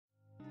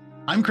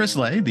I'm Chris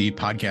Lay, the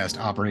podcast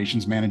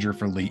operations manager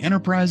for Lee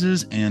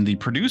Enterprises and the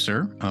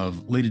producer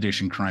of Late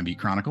Edition Crime Beat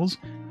Chronicles.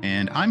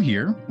 And I'm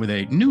here with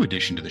a new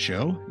addition to the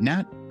show,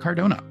 Nat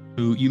Cardona,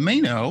 who you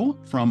may know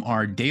from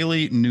our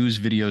daily news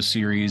video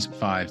series,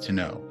 5 to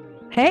Know.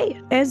 Hey,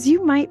 as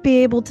you might be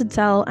able to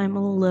tell, I'm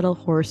a little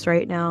hoarse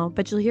right now,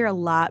 but you'll hear a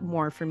lot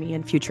more from me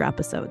in future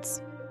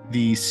episodes.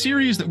 The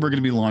series that we're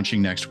going to be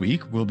launching next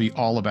week will be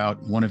all about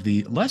one of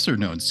the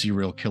lesser-known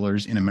serial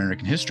killers in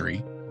American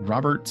history,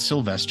 Robert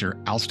Sylvester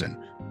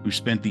Alston, who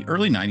spent the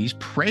early 90s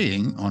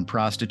preying on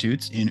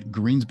prostitutes in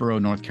Greensboro,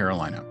 North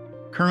Carolina.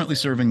 Currently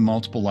serving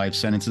multiple life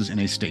sentences in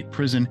a state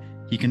prison,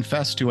 he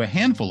confessed to a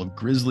handful of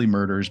grisly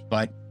murders,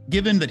 but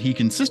given that he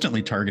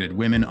consistently targeted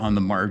women on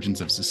the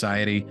margins of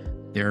society,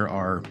 there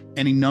are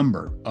any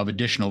number of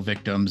additional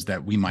victims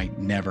that we might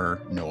never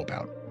know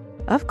about.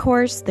 Of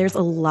course, there's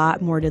a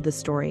lot more to the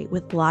story,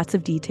 with lots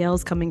of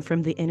details coming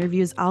from the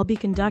interviews I'll be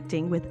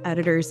conducting with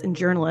editors and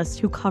journalists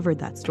who covered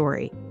that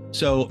story.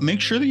 So make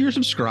sure that you're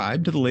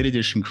subscribed to the Late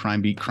Edition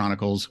Crime Beat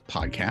Chronicles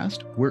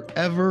podcast,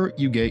 wherever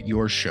you get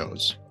your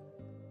shows.